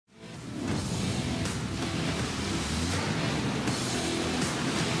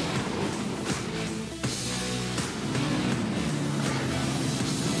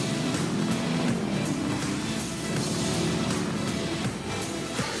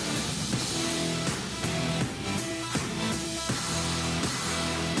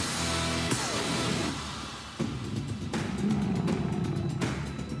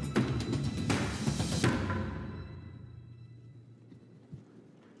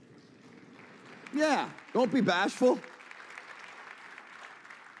Yeah, don't be bashful.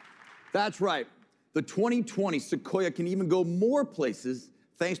 That's right. The 2020 Sequoia can even go more places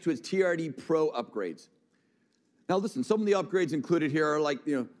thanks to its TRD Pro upgrades. Now listen, some of the upgrades included here are like,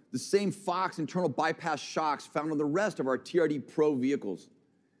 the same Fox internal bypass shocks found on the rest of our TRD Pro vehicles.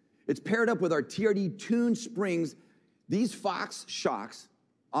 It's paired up with our TRD tuned springs. These Fox shocks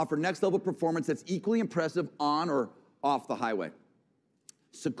offer next level performance that's equally impressive on or off the highway.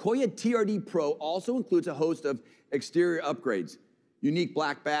 Sequoia TRD Pro also includes a host of exterior upgrades, unique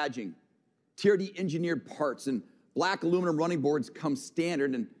black badging, TRD engineered parts, and black aluminum running boards come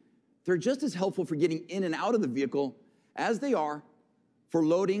standard, and they're just as helpful for getting in and out of the vehicle as they are for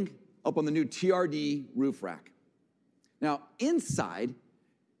loading up on the new TRD roof rack. Now, inside,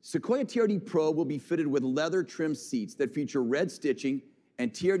 Sequoia TRD Pro will be fitted with leather trim seats that feature red stitching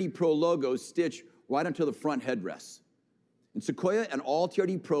and TRD Pro logos stitched right onto the front headrests. And Sequoia and all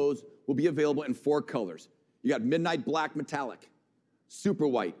TRD Pros will be available in 4 colors. You got midnight black metallic, super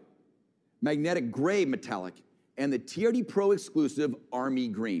white, magnetic gray metallic, and the TRD Pro exclusive army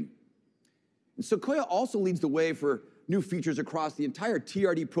green. And Sequoia also leads the way for new features across the entire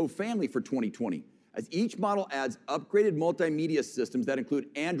TRD Pro family for 2020, as each model adds upgraded multimedia systems that include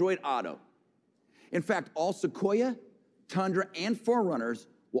Android Auto. In fact, all Sequoia, Tundra, and 4Runners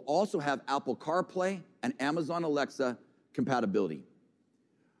will also have Apple CarPlay and Amazon Alexa compatibility.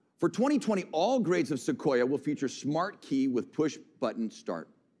 For 2020, all grades of Sequoia will feature Smart Key with push-button start.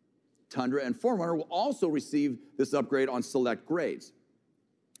 Tundra and 4Runner will also receive this upgrade on select grades.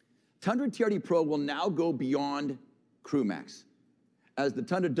 Tundra TRD Pro will now go beyond Crew Max, as the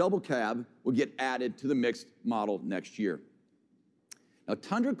Tundra Double Cab will get added to the mixed model next year. Now,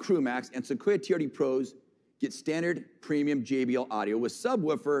 Tundra Crew Max and Sequoia TRD Pros get standard premium JBL audio with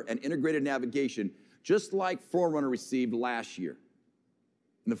subwoofer and integrated navigation, just like 4Runner received last year.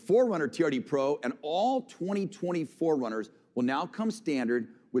 And the 4Runner TRD Pro and all 2020 4Runners will now come standard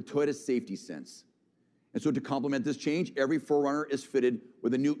with Toyota Safety Sense. And so to complement this change, every 4Runner is fitted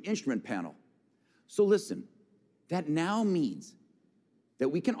with a new instrument panel. So listen, that now means that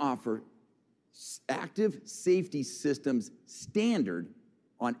we can offer active safety systems standard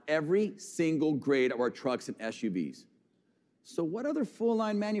on every single grade of our trucks and SUVs. So what other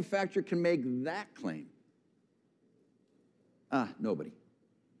full-line manufacturer can make that claim? Nobody.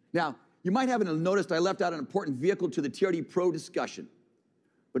 Now, you might haven't noticed I left out an important vehicle to the TRD Pro discussion.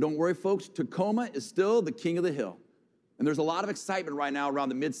 But don't worry, folks, Tacoma is still the king of the hill. And there's a lot of excitement right now around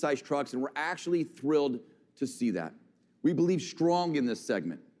the mid-sized trucks, and we're actually thrilled to see that. We believe strong in this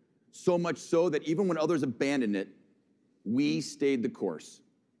segment, so much so that even when others abandoned it, we stayed the course.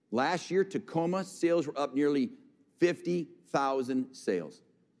 Last year, Tacoma sales were up nearly 50,000 sales.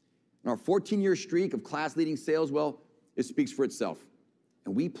 And our 14-year streak of class-leading sales, well, it speaks for itself.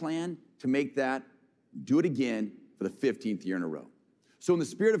 And we plan to make that, do it again for the 15th year in a row. So in the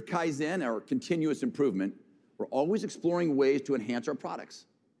spirit of Kaizen, or continuous improvement, we're always exploring ways to enhance our products.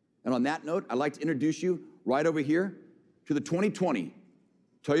 And on that note, I'd like to introduce you right over here to the 2020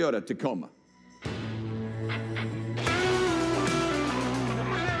 Toyota Tacoma.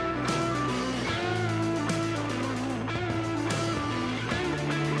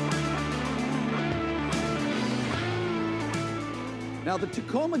 Now, the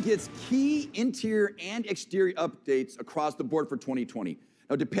Tacoma gets key interior and exterior updates across the board for 2020.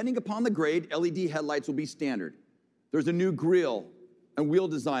 Now, depending upon the grade, LED headlights will be standard. There's a new grille and wheel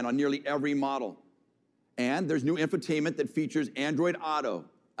design on nearly every model. And there's new infotainment that features Android Auto,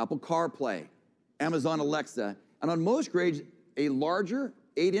 Apple CarPlay, Amazon Alexa, and on most grades, a larger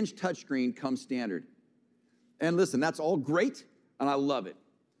 8-inch touchscreen comes standard. And listen, that's all great, and I love it.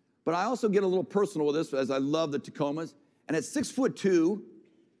 But I also get a little personal with this, as I love the Tacomas. And at 6'2",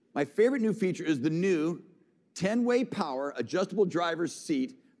 my favorite new feature is the new 10-way power adjustable driver's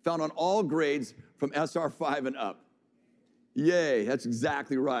seat found on all grades from SR5 and up. Yay, that's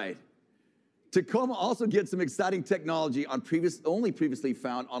exactly right. Tacoma also gets some exciting technology on only previously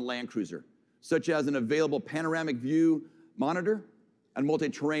found on Land Cruiser, such as an available panoramic view monitor and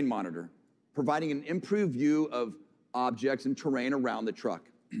multi-terrain monitor, providing an improved view of objects and terrain around the truck.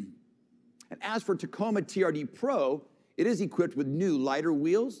 And as for Tacoma TRD Pro, it is equipped with new lighter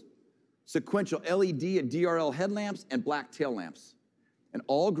wheels, sequential LED and DRL headlamps, and black tail lamps. And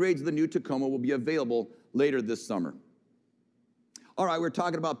all grades of the new Tacoma will be available later this summer. All right, we were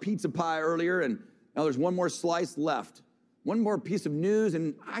talking about pizza pie earlier, and now there's one more slice left. One more piece of news,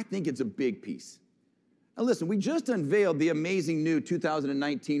 and I think it's a big piece. Now listen, we just unveiled the amazing new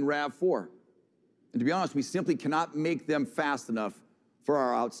 2019 RAV4. And to be honest, we simply cannot make them fast enough for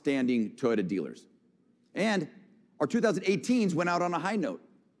our outstanding Toyota dealers. And our 2018s went out on a high note.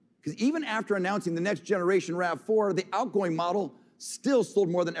 Because even after announcing the next generation RAV4, the outgoing model still sold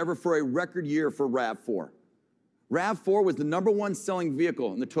more than ever for a record year for RAV4. RAV4 was the #1 selling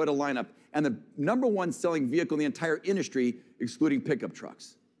vehicle in the Toyota lineup and the #1 selling vehicle in the entire industry, excluding pickup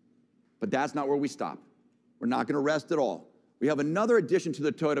trucks. But that's not where we stop. We're not going to rest at all. We have another addition to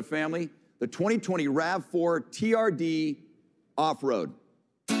the Toyota family, the 2020 RAV4 TRD Off-Road.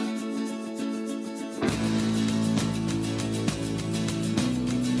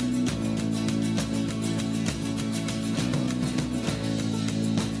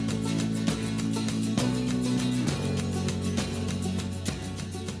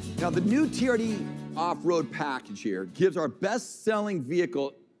 Now, the new TRD off-road package here gives our best-selling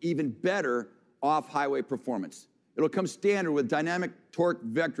vehicle even better off-highway performance. It'll come standard with dynamic torque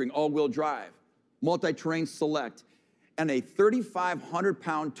vectoring all-wheel drive, multi-terrain select, and a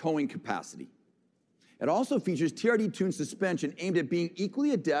 3,500-pound towing capacity. It also features TRD-tuned suspension aimed at being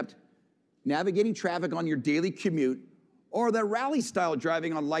equally adept navigating traffic on your daily commute or that rally-style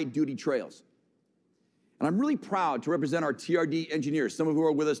driving on light-duty trails. And I'm really proud to represent our TRD engineers, some of who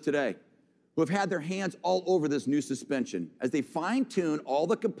are with us today, who have had their hands all over this new suspension as they fine-tune all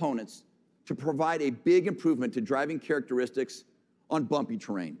the components to provide a big improvement to driving characteristics on bumpy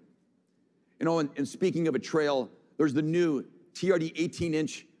terrain. You know, and speaking of a trail, there's the new TRD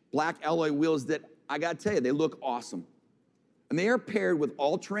 18-inch black alloy wheels that, I gotta tell you, they look awesome. And they are paired with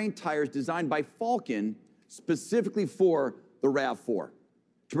all-terrain tires designed by Falken specifically for the RAV4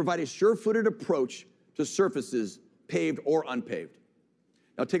 to provide a sure-footed approach to surfaces, paved or unpaved.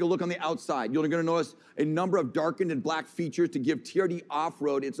 Now take a look on the outside. You're gonna notice a number of darkened and black features to give TRD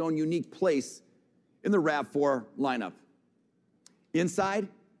Off-Road its own unique place in the RAV4 lineup. Inside,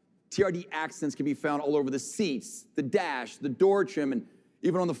 TRD accents can be found all over the seats, the dash, the door trim, and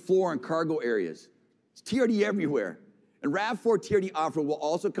even on the floor and cargo areas. It's TRD everywhere. And RAV4 TRD Off-Road will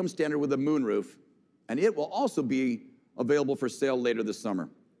also come standard with a moonroof, and it will also be available for sale later this summer.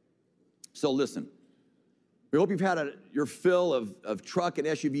 So listen, we hope you've had your fill of truck and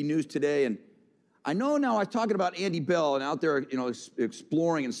SUV news today. And I know now I'm talking about Andy Bell and out there, you know,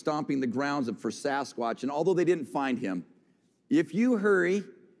 exploring and stomping the grounds for Sasquatch. And although they didn't find him, if you hurry,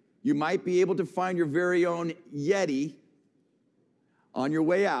 you might be able to find your very own Yeti on your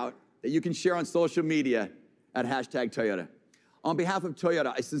way out that you can share on social media at #Toyota. On behalf of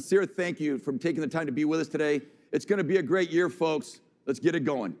Toyota, a sincere thank you for taking the time to be with us today. It's going to be a great year, folks. Let's get it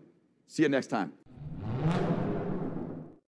going. See you next time.